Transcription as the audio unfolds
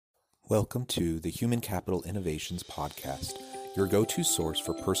Welcome to the Human Capital Innovations Podcast, your go-to source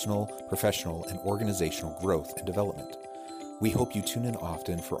for personal, professional, and organizational growth and development. We hope you tune in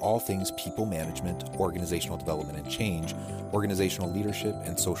often for all things people management, organizational development and change, organizational leadership,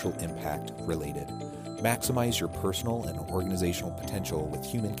 and social impact related. Maximize your personal and organizational potential with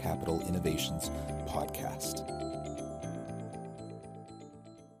Human Capital Innovations Podcast.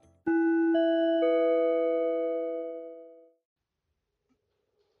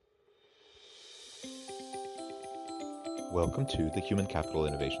 Welcome to the Human Capital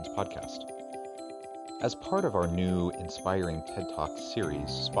Innovations Podcast. As part of our new Inspiring TED Talks series,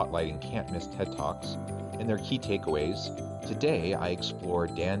 spotlighting can't-miss TED Talks and their key takeaways, today I explore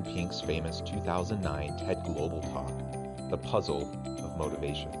Dan Pink's famous 2009 TED Global Talk, The Puzzle of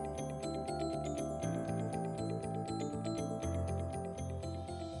Motivation.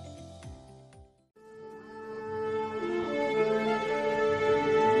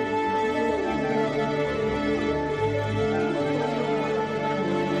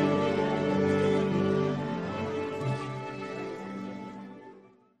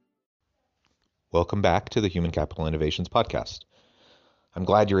 Welcome back to the Human Capital Innovations Podcast. I'm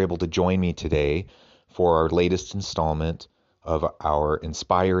glad you're able to join me today for our latest installment of our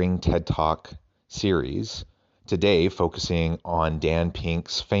Inspiring TED Talk series, today focusing on Dan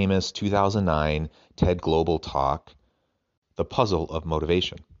Pink's famous 2009 TED Global Talk, The Puzzle of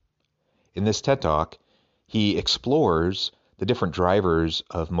Motivation. In this TED Talk, he explores the different drivers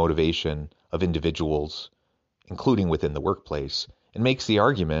of motivation of individuals, including within the workplace, and makes the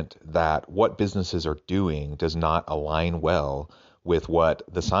argument that what businesses are doing does not align well with what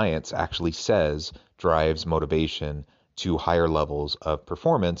the science actually says drives motivation to higher levels of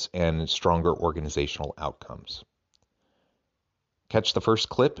performance and stronger organizational outcomes. Catch the first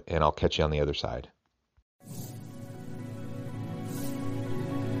clip, and I'll catch you on the other side.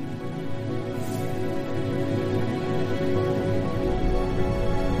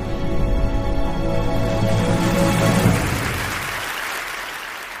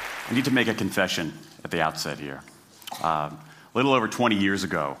 I need to make a confession at the outset here. A little over 20 years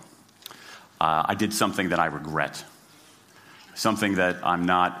ago, I did something that I regret, something that I'm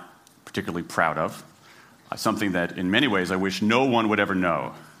not particularly proud of, something that in many ways I wish no one would ever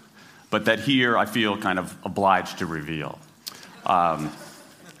know, but that here I feel kind of obliged to reveal. In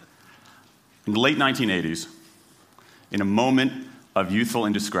the late 1980s, in a moment of youthful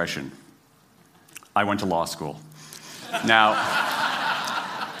indiscretion, I went to law school. Now,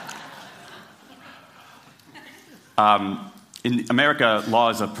 in America,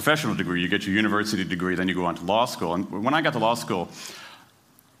 law is a professional degree. You get your university degree, then you go on to law school. And when I got to law school,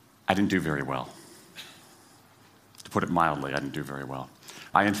 I didn't do very well. To put it mildly, I didn't do very well.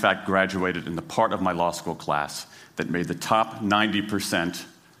 I, in fact, graduated in the part of my law school class that made the top 90%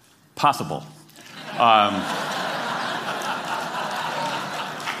 possible.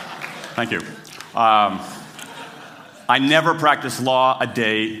 Thank you. I never practiced law a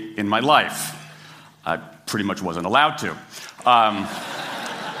day in my life. I pretty much wasn't allowed to.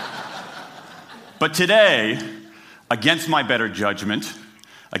 But today, against my better judgment,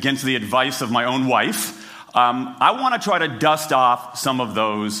 against the advice of my own wife, I want to try to dust off some of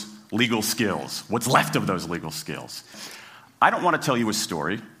those legal skills, what's left of those legal skills. I don't want to tell you a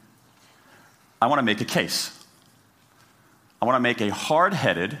story. I want to make a case. I want to make a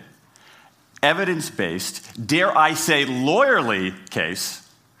hard-headed, evidence-based, dare I say lawyerly case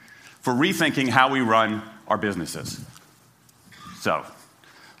for rethinking how we run our businesses. So,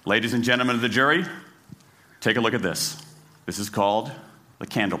 ladies and gentlemen of the jury, take a look at this. This is called the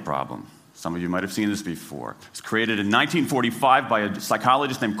candle problem. Some of you might have seen this before. It was created in 1945 by a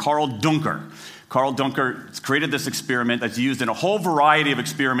psychologist named Carl Duncker. Carl Duncker has created this experiment that's used in a whole variety of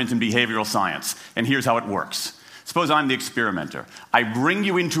experiments in behavioral science. And here's how it works. Suppose I'm the experimenter. I bring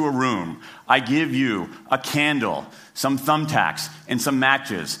you into a room. I give you a candle, some thumbtacks, and some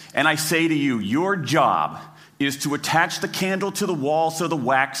matches. And I say to you, your job is to attach the candle to the wall so the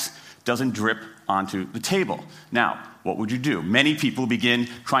wax doesn't drip onto the table. Now, what would you do? Many people begin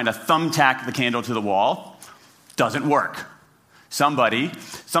trying to thumbtack the candle to the wall. Doesn't work. Some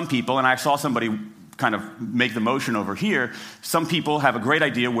people, and I saw somebody kind of make the motion over here, some people have a great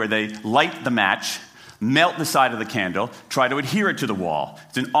idea where they light the match, melt the side of the candle, try to adhere it to the wall.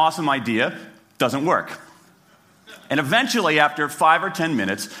 It's an awesome idea, doesn't work. And eventually, after 5 or 10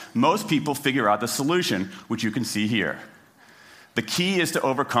 minutes, most people figure out the solution, which you can see here. The key is to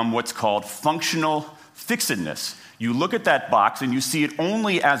overcome what's called functional fixedness. You look at that box and you see it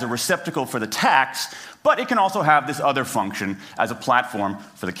only as a receptacle for the tacks, but it can also have this other function as a platform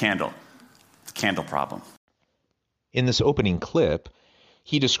for the candle. The candle problem. In this opening clip,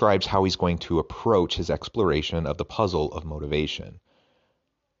 he describes how he's going to approach his exploration of the puzzle of motivation,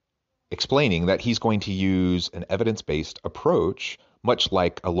 explaining that he's going to use an evidence-based approach, much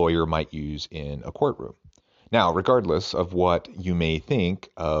like a lawyer might use in a courtroom. Now, regardless of what you may think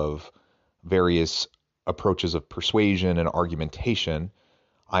of various approaches of persuasion and argumentation,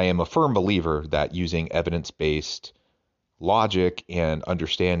 I am a firm believer that using evidence-based logic and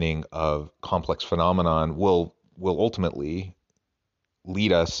understanding of complex phenomenon will ultimately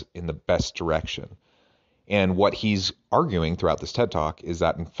lead us in the best direction. And what he's arguing throughout this TED Talk is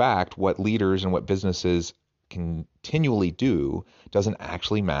that, in fact, what leaders and what businesses continually do doesn't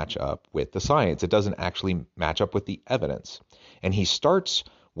actually match up with the science. It doesn't actually match up with the evidence. And he starts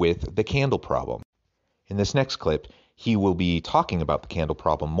with the candle problem. In this next clip, he will be talking about the candle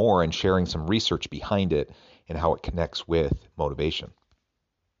problem more and sharing some research behind it and how it connects with motivation.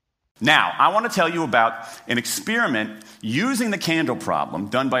 Now, I want to tell you about an experiment using the candle problem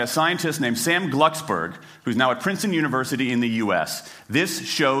done by a scientist named Sam Glucksberg, who's now at Princeton University in the US. This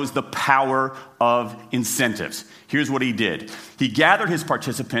shows the power of incentives. Here's what he did. He gathered his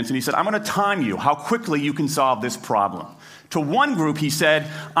participants and he said, I'm going to time you how quickly you can solve this problem. To one group, he said,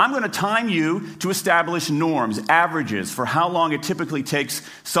 I'm going to time you to establish norms, averages, for how long it typically takes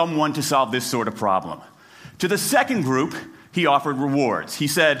someone to solve this sort of problem. To the second group, he offered rewards. He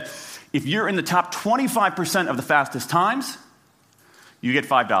said, if you're in the top 25% of the fastest times, you get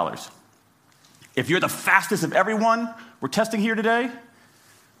 $5. If you're the fastest of everyone we're testing here today,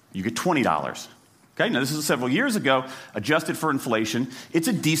 you get $20. Okay, now this is several years ago, adjusted for inflation. It's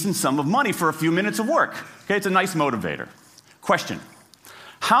a decent sum of money for a few minutes of work. Okay, it's a nice motivator. Question,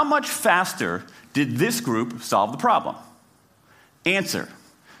 how much faster did this group solve the problem? Answer,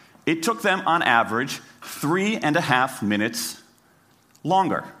 it took them on average 3.5 minutes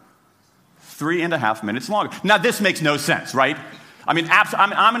longer. 3.5 minutes longer. Now, this makes no sense, right? I mean,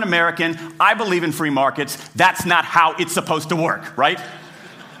 I'm an American. I believe in free markets. That's not how it's supposed to work, right?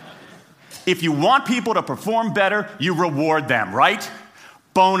 If you want people to perform better, you reward them, right?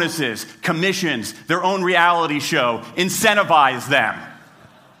 Bonuses, commissions, their own reality show, incentivize them.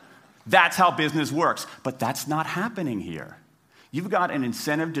 That's how business works. But that's not happening here. You've got an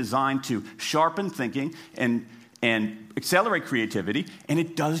incentive designed to sharpen thinking and accelerate creativity, and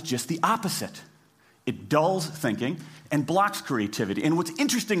it does just the opposite. It dulls thinking and blocks creativity. And what's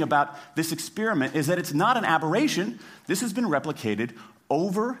interesting about this experiment is that it's not an aberration. This has been replicated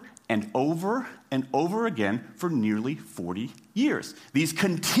over and over and over again for nearly 40 years. These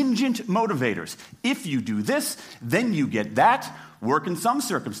contingent motivators. If you do this, then you get that. Work in some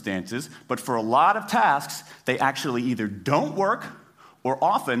circumstances, but for a lot of tasks, they actually either don't work or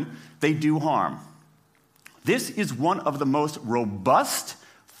often they do harm. This is one of the most robust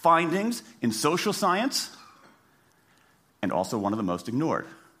findings in social science and also one of the most ignored.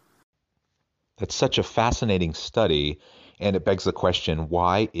 That's such a fascinating study, and it begs the question,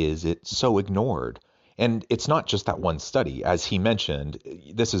 why is it so ignored? And it's not just that one study. As he mentioned,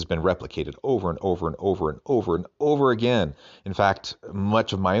 this has been replicated over and over and over and over and over again. In fact,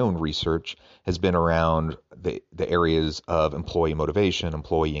 much of my own research has been around the areas of employee motivation,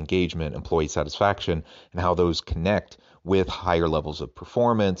 employee engagement, employee satisfaction, and how those connect with higher levels of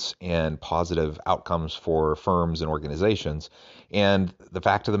performance and positive outcomes for firms and organizations. And the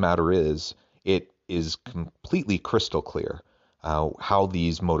fact of the matter is, it is completely crystal clear how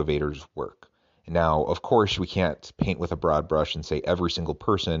these motivators work. Now, of course, we can't paint with a broad brush and say every single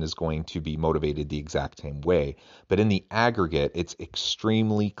person is going to be motivated the exact same way. But in the aggregate, it's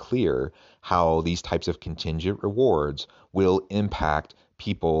extremely clear how these types of contingent rewards will impact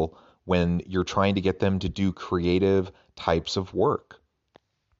people when you're trying to get them to do creative types of work.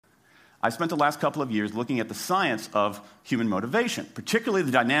 I spent the last couple of years looking at the science of human motivation, particularly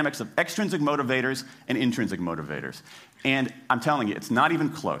the dynamics of extrinsic motivators and intrinsic motivators. And I'm telling you, it's not even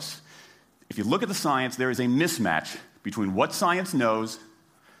close. If you look at the science, there is a mismatch between what science knows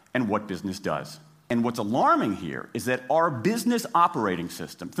and what business does. And what's alarming here is that our business operating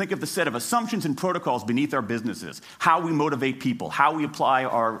system, think of the set of assumptions and protocols beneath our businesses, how we motivate people, how we apply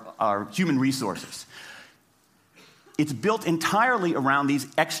our human resources. It's built entirely around these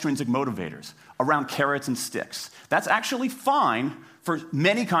extrinsic motivators, around carrots and sticks. That's actually fine for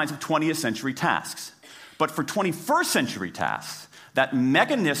many kinds of 20th century tasks. But for 21st century tasks, that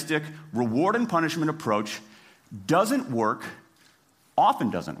mechanistic reward and punishment approach doesn't work, often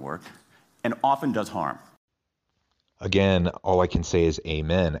doesn't work, and often does harm. Again, all I can say is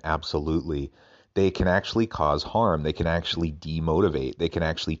amen, absolutely. they can actually cause harm. They can actually demotivate. They can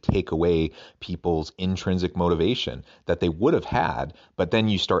actually take away people's intrinsic motivation that they would have had, but then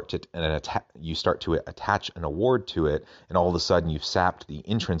you start to attach an award to it, and all of a sudden you've sapped the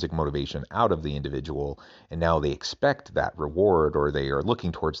intrinsic motivation out of the individual, and now they expect that reward, or they are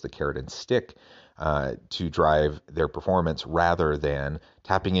looking towards the carrot and stick to drive their performance rather than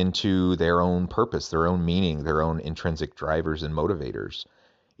tapping into their own purpose, their own meaning, their own intrinsic drivers and motivators.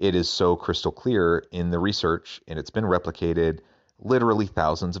 It is so crystal clear in the research, and it's been replicated literally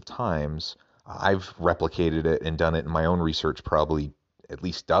thousands of times. I've replicated it and done it in my own research probably at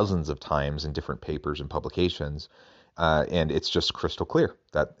least dozens of times in different papers and publications. And it's just crystal clear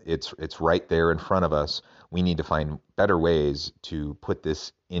that it's right there in front of us. We need to find better ways to put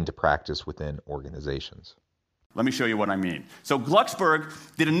this into practice within organizations. Let me show you what I mean. So Glucksberg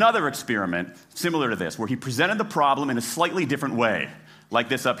did another experiment similar to this, where he presented the problem in a slightly different way, like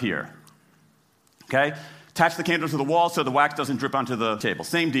this up here. Okay? Attach the candle to the wall so the wax doesn't drip onto the table.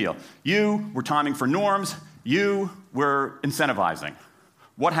 Same deal. You were timing for norms. You were incentivizing.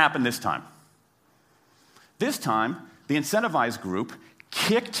 What happened this time? This time, the incentivized group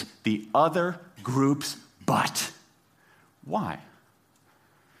kicked the other group's butt. Why?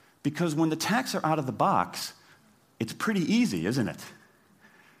 Because when the tacks are out of the box, it's pretty easy, isn't it?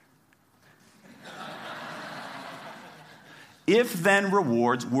 If-then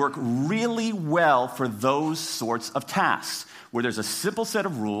rewards work really well for those sorts of tasks, where there's a simple set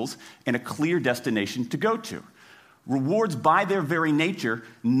of rules and a clear destination to go to. Rewards, by their very nature,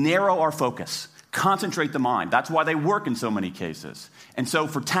 narrow our focus, concentrate the mind. That's why they work in so many cases. And so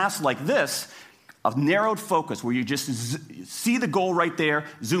for tasks like this, a narrowed focus where you just see the goal right there,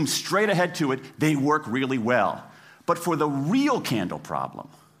 zoom straight ahead to it, they work really well. But for the real candle problem,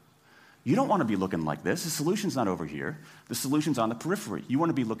 you don't want to be looking like this. The solution's not over here. The solution's on the periphery. You want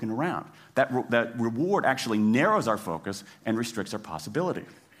to be looking around. That reward actually narrows our focus and restricts our possibility.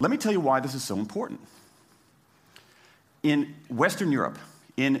 Let me tell you why this is so important. In Western Europe,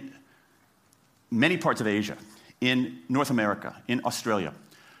 in many parts of Asia, in North America, in Australia,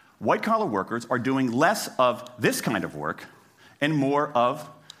 white-collar workers are doing less of this kind of work and more of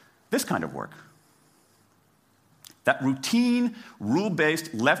this kind of work. That routine,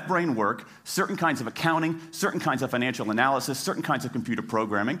 rule-based, left-brain work, certain kinds of accounting, certain kinds of financial analysis, certain kinds of computer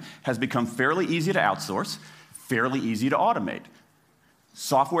programming, has become fairly easy to outsource, fairly easy to automate.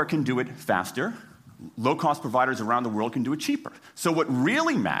 Software can do it faster. Low-cost providers around the world can do it cheaper. So what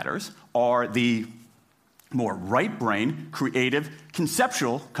really matters are the more right-brain, creative,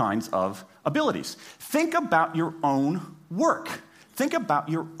 conceptual kinds of abilities. Think about your own work. Think about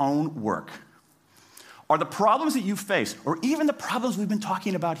your own work. Are the problems that you face, or even the problems we've been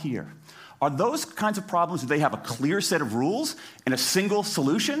talking about here, are those kinds of problems, do they have a clear set of rules and a single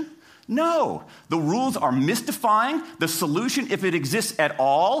solution? No. The rules are mystifying. The solution, if it exists at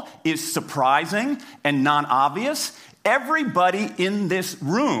all, is surprising and non-obvious. Everybody in this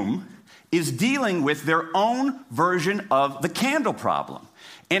room is dealing with their own version of the candle problem.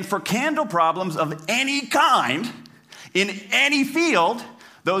 And for candle problems of any kind, in any field,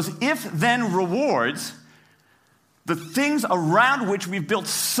 those if-then rewards, the things around which we've built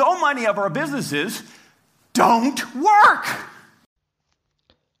so many of our businesses, don't work.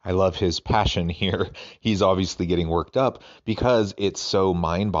 I love his passion here. He's obviously getting worked up because it's so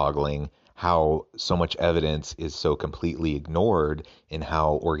mind-boggling how so much evidence is so completely ignored in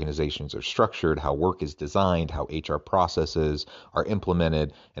how organizations are structured, how work is designed, how HR processes are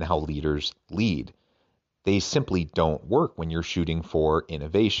implemented, and how leaders lead. They simply don't work when you're shooting for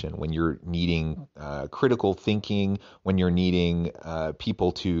innovation, when you're needing critical thinking, when you're needing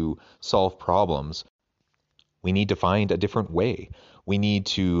people to solve problems. We need to find a different way. We need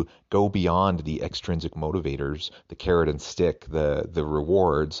to go beyond the extrinsic motivators, the carrot and stick, the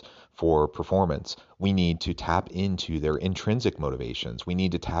rewards for performance. We need to tap into their intrinsic motivations. We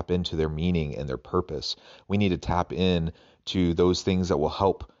need to tap into their meaning and their purpose. We need to tap into those things that will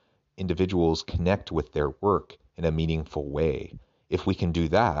help individuals connect with their work in a meaningful way. If we can do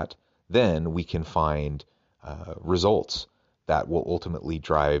that, then we can find results that will ultimately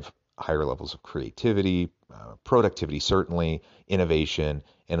drive higher levels of creativity, productivity certainly, innovation,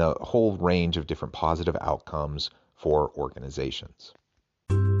 and a whole range of different positive outcomes for organizations.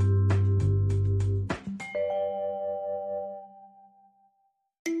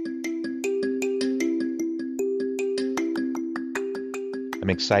 I'm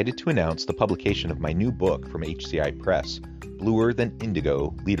excited to announce the publication of my new book from HCI Press, Bluer Than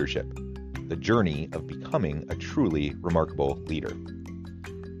Indigo Leadership: The Journey of Becoming a Truly Remarkable Leader.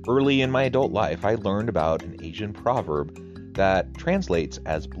 Early in my adult life, I learned about an Asian proverb that translates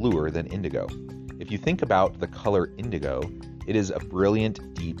as bluer than indigo. If you think about the color indigo, it is a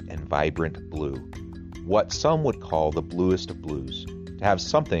brilliant, deep, and vibrant blue. What some would call the bluest of blues. To have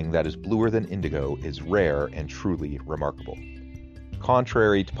something that is bluer than indigo is rare and truly remarkable.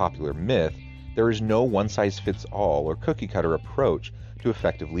 Contrary to popular myth, there is no one-size-fits-all or cookie-cutter approach to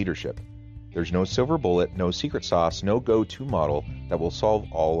effective leadership. There's no silver bullet, no secret sauce, no go-to model that will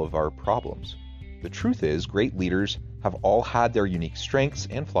solve all of our problems. The truth is, great leaders have all had their unique strengths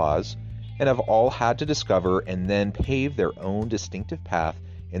and flaws, and have all had to discover and then pave their own distinctive path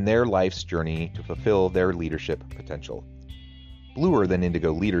in their life's journey to fulfill their leadership potential. Bluer than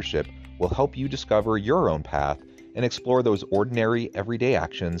indigo leadership will help you discover your own path and explore those ordinary, everyday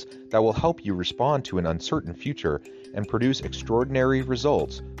actions that will help you respond to an uncertain future and produce extraordinary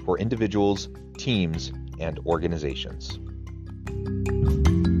results for individuals, teams, and organizations.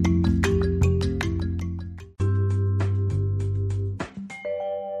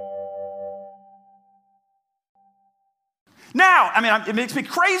 Now, it makes me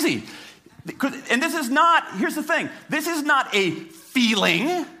crazy. And this is not, here's the thing, this is not a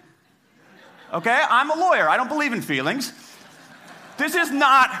feeling. Okay, I'm a lawyer. I don't believe in feelings. This is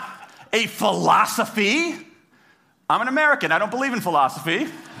not a philosophy. I'm an American. I don't believe in philosophy.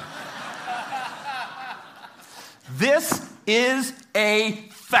 This is a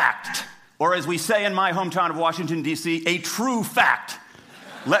fact, or as we say in my hometown of Washington, D.C., a true fact.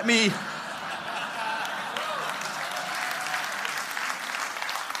 Let me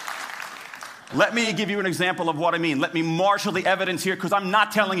give you an example of what I mean. Let me marshal the evidence here, because I'm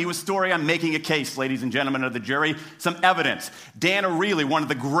not telling you a story. I'm making a case, ladies and gentlemen of the jury. Some evidence. Dan Ariely, one of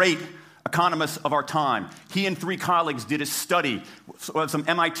the great economists of our time, he and 3 colleagues did a study of some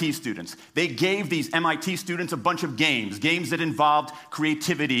MIT students. They gave these MIT students a bunch of games that involved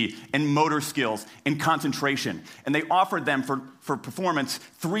creativity and motor skills and concentration. And they offered them for performance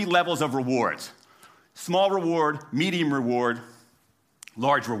 3 levels of rewards. Small reward, medium reward,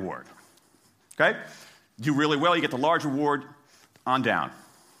 large reward. Okay? Do really well, you get the large reward, on down.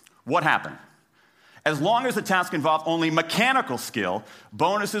 What happened? As long as the task involved only mechanical skill,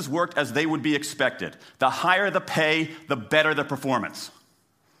 bonuses worked as they would be expected. The higher the pay, the better the performance.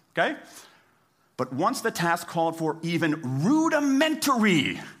 Okay? But once the task called for even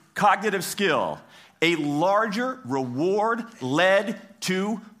rudimentary cognitive skill, a larger reward led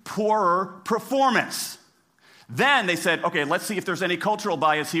to poorer performance. Then they said, okay, let's see if there's any cultural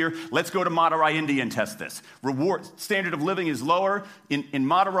bias here. Let's go to Madurai, India and test this. Reward standard of living is lower. In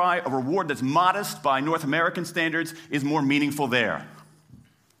Madurai, a reward that's modest by North American standards is more meaningful there.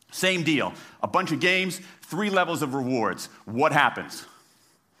 Same deal. A bunch of games, 3 levels of rewards. What happens?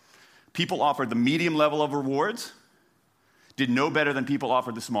 People offered the medium level of rewards, did no better than people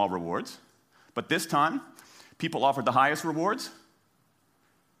offered the small rewards. But this time, people offered the highest rewards.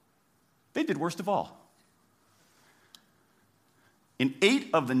 They did worst of all. In 8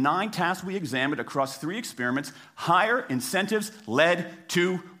 of the 9 tasks we examined across 3 experiments, higher incentives led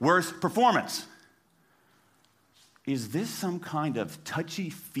to worse performance. Is this some kind of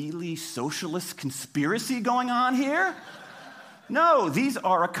touchy-feely socialist conspiracy going on here? No, these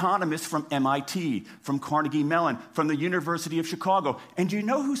are economists from MIT, from Carnegie Mellon, from the University of Chicago. And do you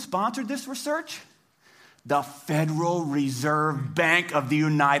know who sponsored this research? The Federal Reserve Bank of the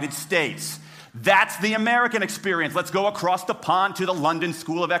United States. That's the American experience. Let's go across the pond to the London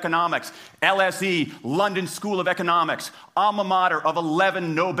School of Economics. LSE, London School of Economics, alma mater of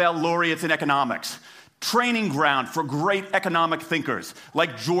 11 Nobel laureates in economics. Training ground for great economic thinkers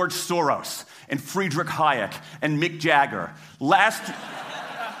like George Soros and Friedrich Hayek and Mick Jagger.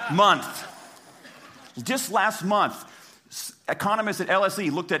 Just last month, economists at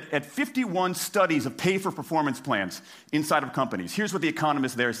LSE looked at 51 studies of pay-for-performance plans inside of companies. Here's what the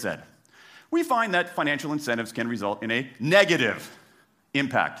economists there said. We find that financial incentives can result in a negative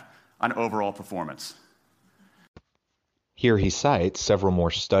impact on overall performance. Here he cites several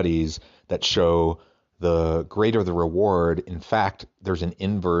more studies that show the greater the reward, in fact, there's an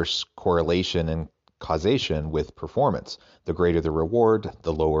inverse correlation and causation with performance. The greater the reward,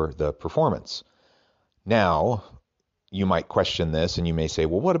 the lower the performance. Now, you might question this and you may say,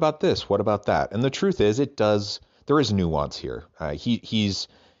 well, what about this? What about that? And the truth is, there is nuance here.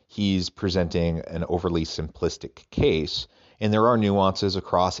 He's presenting an overly simplistic case, and there are nuances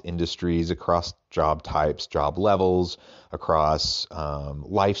across industries, across job types, job levels, across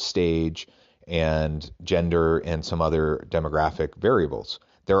life stage and gender and some other demographic variables.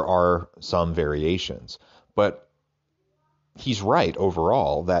 There are some variations, but he's right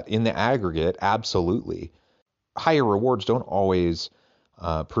overall that in the aggregate, absolutely, higher rewards don't always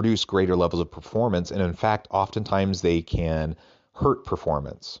produce greater levels of performance, and in fact, oftentimes they can hurt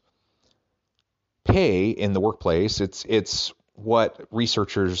performance. Pay in the workplace, it's what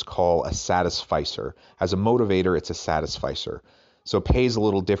researchers call a satisficer. As a motivator, it's a satisficer. So pay is a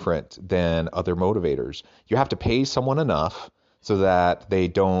little different than other motivators. You have to pay someone enough so that they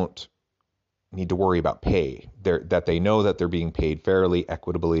don't need to worry about pay. That they know that they're being paid fairly,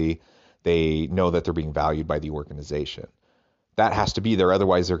 equitably. They know that they're being valued by the organization. That has to be there,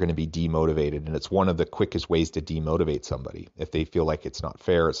 otherwise they're going to be demotivated. And it's one of the quickest ways to demotivate somebody if they feel like it's not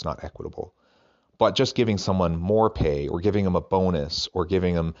fair, it's not equitable. But just giving someone more pay or giving them a bonus or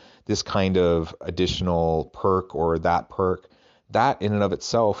giving them this kind of additional perk or that perk, that in and of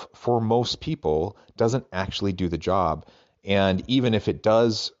itself, for most people, doesn't actually do the job. And even if it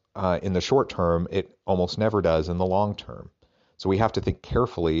does in the short term, it almost never does in the long term. So we have to think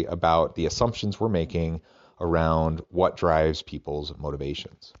carefully about the assumptions we're making around what drives people's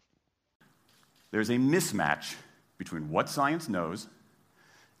motivations. There's a mismatch between what science knows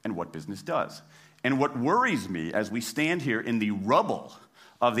and what business does. And what worries me as we stand here in the rubble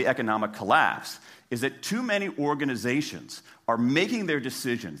of the economic collapse is that too many organizations are making their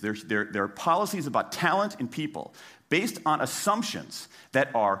decisions, their policies about talent and people, based on assumptions that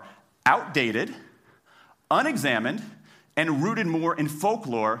are outdated, unexamined, and rooted more in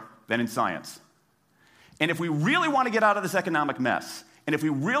folklore than in science. And if we really want to get out of this economic mess, and if we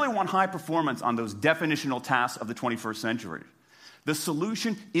really want high performance on those definitional tasks of the 21st century, the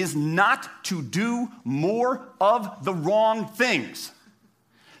solution is not to do more of the wrong things,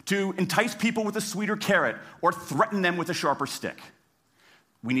 to entice people with a sweeter carrot or threaten them with a sharper stick.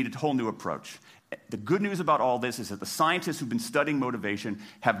 We need a whole new approach. The good news about all this is that the scientists who've been studying motivation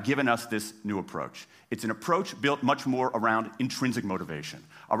have given us this new approach. It's an approach built much more around intrinsic motivation,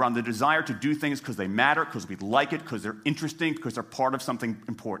 around the desire to do things because they matter, because we like it, because they're interesting, because they're part of something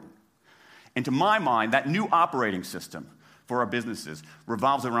important. And to my mind, that new operating system for our businesses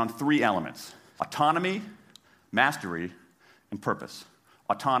revolves around three elements: autonomy, mastery, and purpose.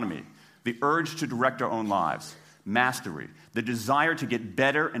 Autonomy, the urge to direct our own lives. Mastery, the desire to get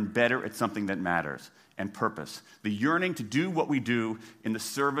better and better at something that matters. And purpose, the yearning to do what we do in the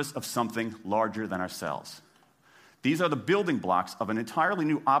service of something larger than ourselves. These are the building blocks of an entirely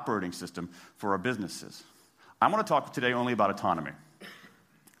new operating system for our businesses. I want to talk today only about autonomy.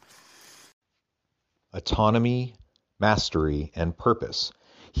 Autonomy, mastery, and purpose.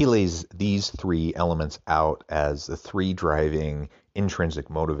 He lays these three elements out as the three driving intrinsic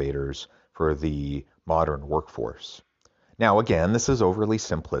motivators for the modern workforce. Now, again, this is overly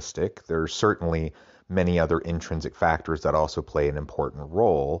simplistic. There's certainly many other intrinsic factors that also play an important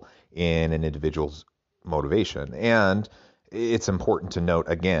role in an individual's motivation. And it's important to note,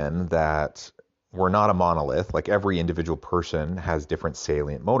 again, that we're not a monolith. Like, every individual person has different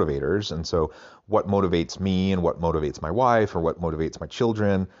salient motivators. And so what motivates me and what motivates my wife or what motivates my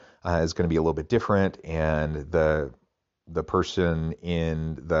children is going to be a little bit different. And the person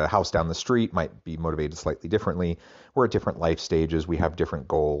in the house down the street might be motivated slightly differently. We're at different life stages. We have different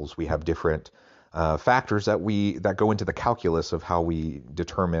goals. We have different factors that go into the calculus of how we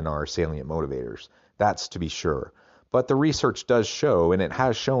determine our salient motivators. That's to be sure. But the research does show, and it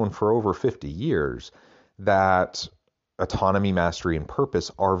has shown for over 50 years, that autonomy, mastery, and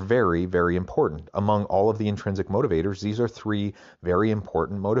purpose are very, very important. Among all of the intrinsic motivators, these are three very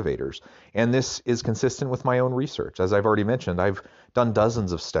important motivators. And this is consistent with my own research. As I've already mentioned, I've done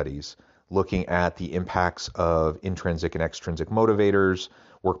dozens of studies looking at the impacts of intrinsic and extrinsic motivators,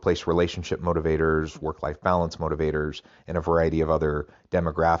 workplace relationship motivators, work-life balance motivators, and a variety of other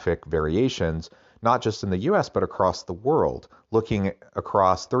demographic variations, not just in the US, but across the world, looking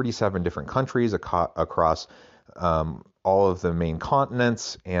across 37 different countries, across all of the main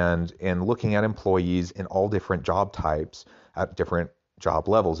continents, and looking at employees in all different job types, at different job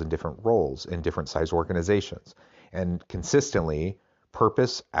levels, in different roles, in different size organizations. And consistently,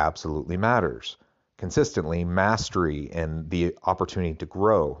 purpose absolutely matters. Consistently, mastery and the opportunity to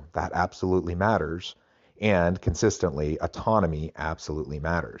grow, that absolutely matters. And consistently, autonomy absolutely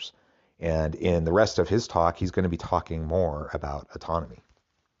matters. And in the rest of his talk, he's going to be talking more about autonomy.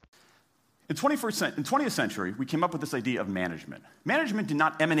 In the 20th century, we came up with this idea of management. Management did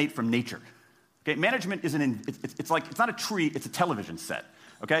not emanate from nature. Okay, management isn't. It's not a tree. It's a television set.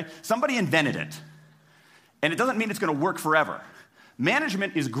 Okay, somebody invented it, and it doesn't mean it's going to work forever.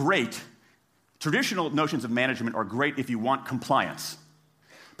 Management is great. Traditional notions of management are great if you want compliance,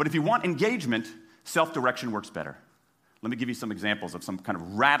 but if you want engagement, self-direction works better. Let me give you some examples of some kind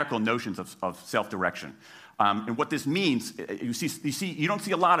of radical notions of self-direction. And what this means, you don't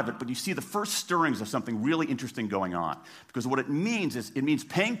see a lot of it, but you see the first stirrings of something really interesting going on. Because what it means is, it means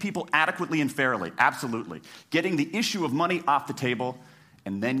paying people adequately and fairly, absolutely. Getting the issue of money off the table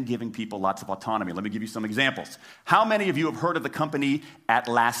and then giving people lots of autonomy. Let me give you some examples. How many of you have heard of the company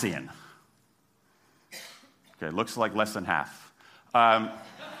Atlassian? Okay, looks like less than half.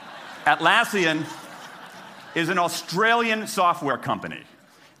 Atlassian is an Australian software company,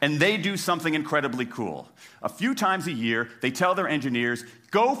 and they do something incredibly cool. A few times a year, they tell their engineers,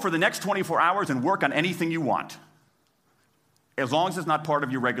 go for the next 24 hours and work on anything you want. As long as it's not part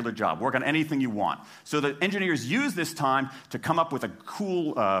of your regular job, work on anything you want. So the engineers use this time to come up with a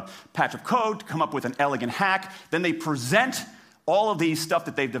cool patch of code, to come up with an elegant hack. Then they present all of these stuff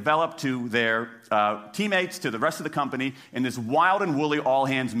that they've developed to their teammates, to the rest of the company, in this wild and woolly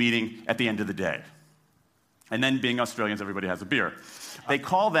all-hands meeting at the end of the day. And then, being Australians, everybody has a beer. They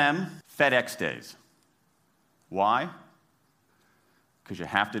call them FedEx days. Why? Because you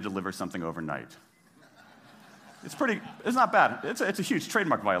have to deliver something overnight. It's not bad. It's a huge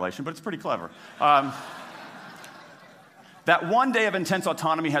trademark violation, but it's pretty clever. That one day of intense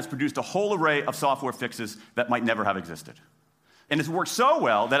autonomy has produced a whole array of software fixes that might never have existed. And it's worked so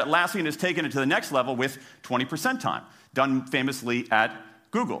well that Atlassian has taken it to the next level with 20% time, done famously at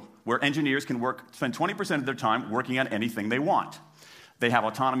Google, where engineers can spend 20% of their time working on anything they want. They have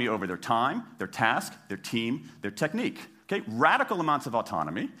autonomy over their time, their task, their team, their technique. Okay, radical amounts of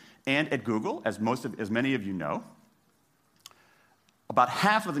autonomy. And at Google, as many of you know, about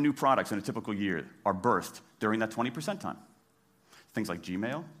half of the new products in a typical year are birthed during that 20% time. Things like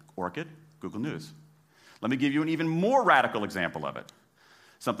Gmail, Orchid, Google News. Let me give you an even more radical example of it.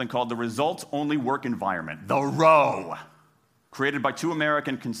 Something called the results-only work environment, the ROW, created by 2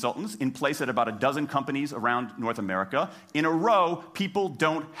 American consultants in place at about a dozen companies around North America. In a ROW, people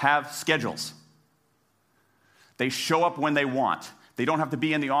don't have schedules. They show up when they want. They don't have to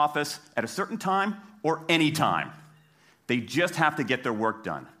be in the office at a certain time or any time. They just have to get their work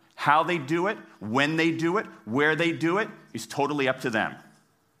done. How they do it, when they do it, where they do it, is totally up to them.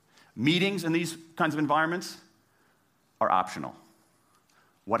 Meetings in these kinds of environments are optional.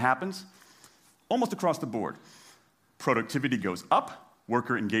 What happens? Almost across the board. Productivity goes up,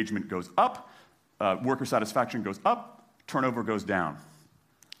 worker engagement goes up, worker satisfaction goes up, turnover goes down.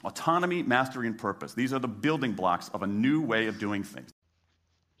 Autonomy, mastery, and purpose. These are the building blocks of a new way of doing things.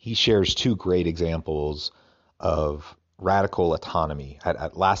 He shares 2 great examples of radical autonomy at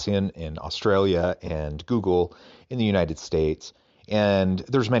Atlassian in Australia and Google in the United States. And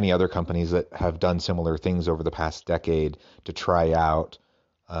there's many other companies that have done similar things over the past decade to try out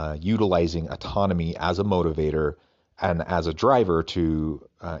utilizing autonomy as a motivator and as a driver to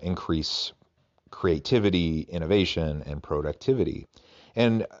increase creativity, innovation, and productivity.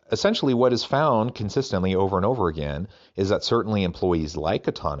 And essentially what is found consistently over and over again is that certainly employees like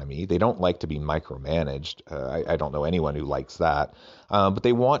autonomy. They don't like to be micromanaged. I don't know anyone who likes that. But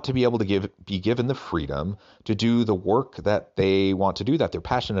they want to be able to be given the freedom to do the work that they want to do, that they're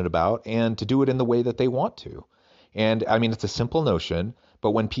passionate about, and to do it in the way that they want to. And I mean, it's a simple notion,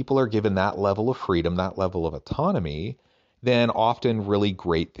 but when people are given that level of freedom, that level of autonomy, then often really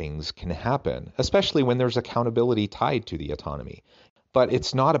great things can happen, especially when there's accountability tied to the autonomy. But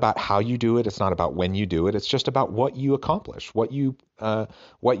it's not about how you do it. It's not about when you do it. It's just about what you accomplish, what you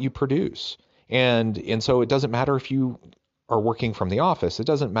produce. And so it doesn't matter if you are working from the office. It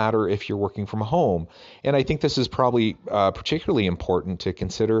doesn't matter if you're working from home. And I think this is probably particularly important to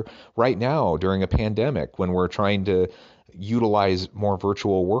consider right now during a pandemic when we're trying to utilize more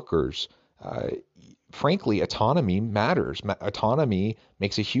virtual workers. Frankly, autonomy matters. Autonomy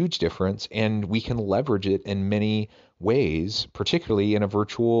makes a huge difference, and we can leverage it in many ways, particularly in a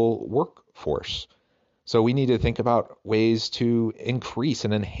virtual workforce. So we need to think about ways to increase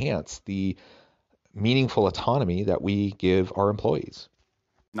and enhance the meaningful autonomy that we give our employees.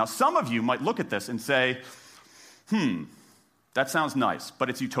 Now, some of you might look at this and say, that sounds nice, but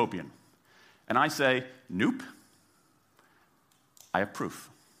it's utopian. And I say, nope, I have proof.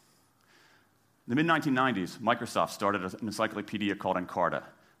 In the mid-1990s, Microsoft started an encyclopedia called Encarta.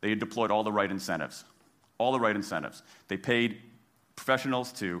 They had deployed all the right incentives. They paid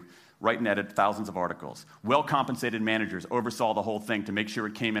professionals to write and edit thousands of articles. Well-compensated managers oversaw the whole thing to make sure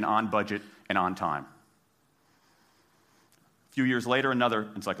it came in on budget and on time. A few years later, another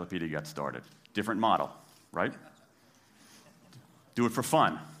encyclopedia got started. Different model, right? Do it for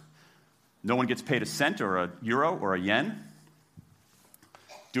fun. No one gets paid a cent or a euro or a yen.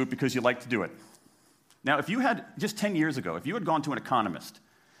 Do it because you like to do it. Now, if you had, just 10 years ago, if you had gone to an economist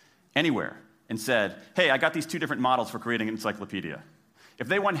anywhere and said, hey, I got these 2 different models for creating an encyclopedia, if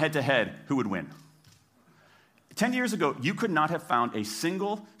they went head-to-head, who would win? 10 years ago, you could not have found a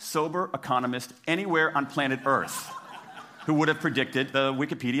single sober economist anywhere on planet Earth who would have predicted the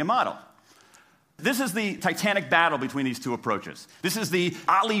Wikipedia model. This is the titanic battle between these two approaches. This is the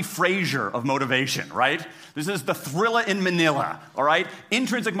Ali Frazier of motivation, right? This is the Thriller in Manila, all right?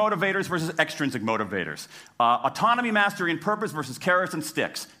 Intrinsic motivators versus extrinsic motivators. Autonomy, mastery, and purpose versus carrots and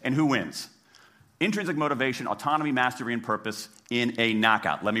sticks. And who wins? Intrinsic motivation, autonomy, mastery, and purpose in a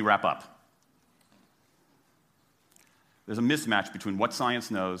knockout. Let me wrap up. There's a mismatch between what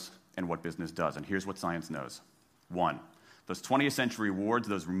science knows and what business does. And here's what science knows. 1, those 20th century rewards,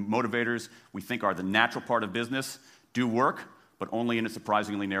 those motivators we think are the natural part of business, do work, but only in a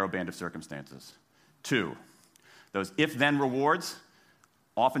surprisingly narrow band of circumstances. 2, those if-then rewards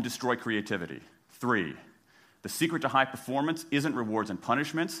often destroy creativity. 3, the secret to high performance isn't rewards and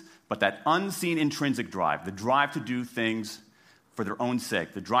punishments, but that unseen intrinsic drive, the drive to do things for their own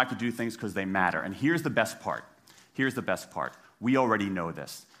sake, the drive to do things because they matter. And here's the best part. Here's the best part. We already know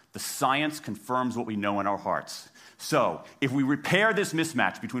this. The science confirms what we know in our hearts. So, if we repair this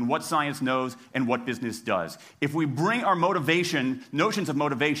mismatch between what science knows and what business does, if we bring our motivation, notions of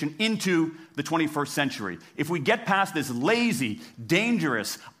motivation, into the 21st century, if we get past this lazy,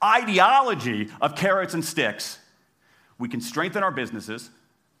 dangerous ideology of carrots and sticks, we can strengthen our businesses,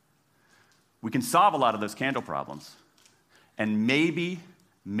 we can solve a lot of those candle problems, and maybe,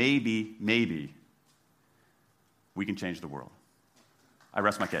 we can change the world. I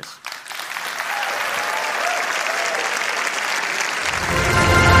rest my case.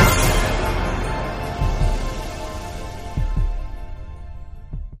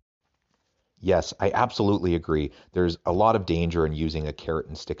 Yes, I absolutely agree. There's a lot of danger in using a carrot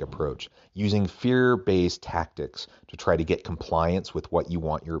and stick approach, using fear-based tactics to try to get compliance with what you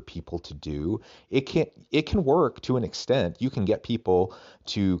want your people to do. It can work to an extent. You can get people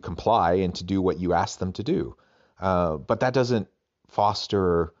to comply and to do what you ask them to do. But that doesn't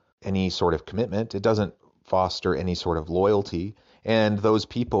foster any sort of commitment. It doesn't foster any sort of loyalty. And those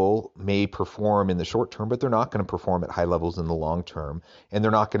people may perform in the short term, but they're not going to perform at high levels in the long term. And they're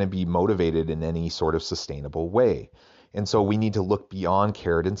not going to be motivated in any sort of sustainable way. And so we need to look beyond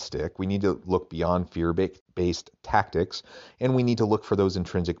carrot and stick. We need to look beyond fear-based tactics. And we need to look for those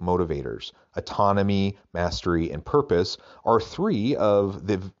intrinsic motivators. Autonomy, mastery, and purpose are 3 of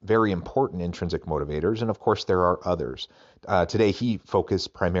the very important intrinsic motivators. And of course, there are others. Today, he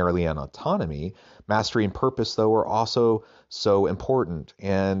focused primarily on autonomy. Mastery and purpose, though, are also so important.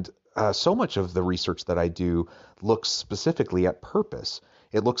 And so much of the research that I do looks specifically at purpose.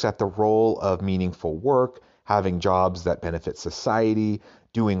 It looks at the role of meaningful work, having jobs that benefit society,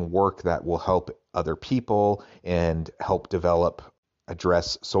 doing work that will help other people and help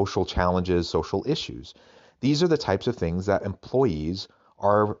address social challenges, social issues. These are the types of things that employees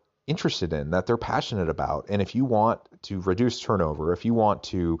are interested in, that they're passionate about. And if you want to reduce turnover, if you want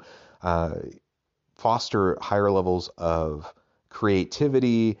to foster higher levels of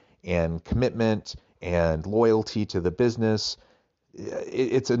creativity and commitment and loyalty to the business,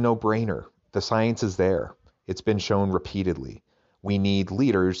 it's a no-brainer. The science is there. It's been shown repeatedly. We need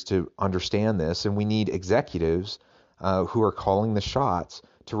leaders to understand this, and we need executives who are calling the shots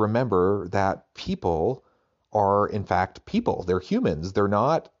to remember that people are, in fact, people. They're humans. They're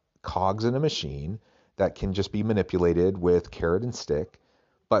not cogs in a machine that can just be manipulated with carrot and stick,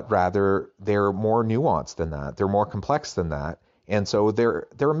 but rather they're more nuanced than that. They're more complex than that. And so they're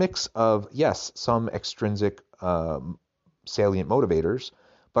a mix of, yes, some extrinsic salient motivators,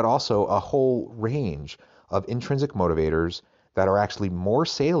 but also a whole range of intrinsic motivators that are actually more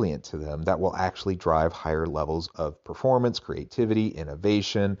salient to them, that will actually drive higher levels of performance, creativity,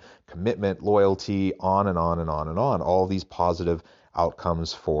 innovation, commitment, loyalty, on and on and on and on, all these positive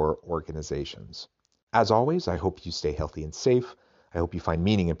outcomes for organizations. As always, I hope you stay healthy and safe. I hope you find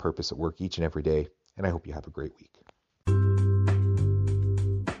meaning and purpose at work each and every day, and I hope you have a great week.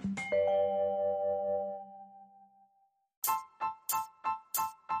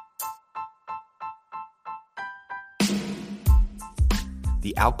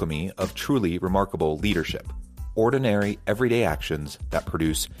 The alchemy of truly remarkable leadership. Ordinary, everyday actions that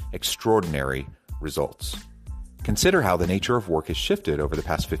produce extraordinary results. Consider how the nature of work has shifted over the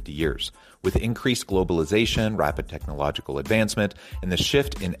past 50 years. With increased globalization, rapid technological advancement, and the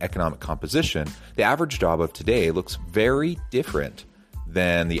shift in economic composition, the average job of today looks very different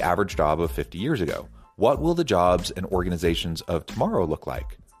than the average job of 50 years ago. What will the jobs and organizations of tomorrow look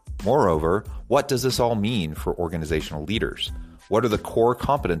like? Moreover, what does this all mean for organizational leaders? What are the core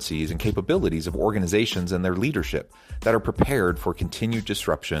competencies and capabilities of organizations and their leadership that are prepared for continued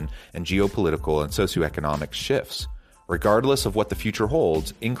disruption and geopolitical and socioeconomic shifts? Regardless of what the future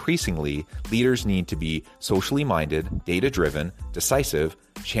holds, increasingly, leaders need to be socially minded, data-driven, decisive,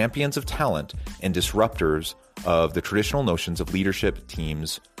 champions of talent, and disruptors of the traditional notions of leadership,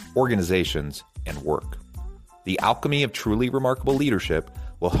 teams, organizations, and work. The Alchemy of Truly Remarkable Leadership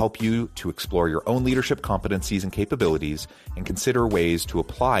will help you to explore your own leadership competencies and capabilities and consider ways to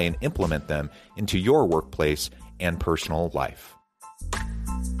apply and implement them into your workplace and personal life.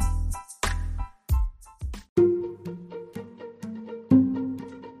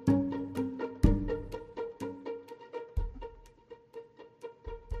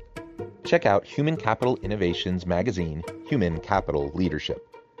 Check out Human Capital Innovations magazine, Human Capital Leadership.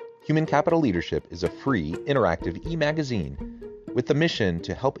 Human Capital Leadership is a free, interactive e-magazine with the mission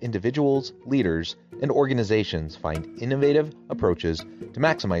to help individuals, leaders, and organizations find innovative approaches to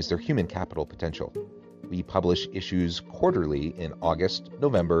maximize their human capital potential. We publish issues quarterly in August,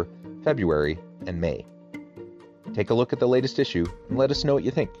 November, February, and May. Take a look at the latest issue and let us know what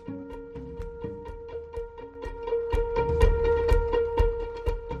you think.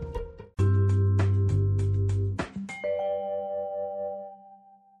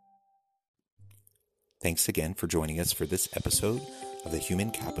 Thanks again for joining us for this episode of the Human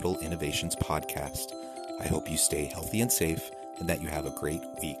Capital Innovations Podcast. I hope you stay healthy and safe and that you have a great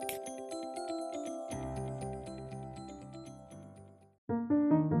week.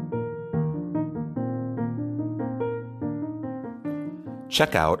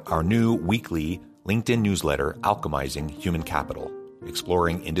 Check out our new weekly LinkedIn newsletter, Alchemizing Human Capital,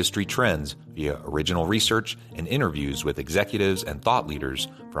 exploring industry trends via original research and interviews with executives and thought leaders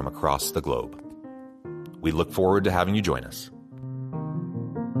from across the globe. We look forward to having you join us.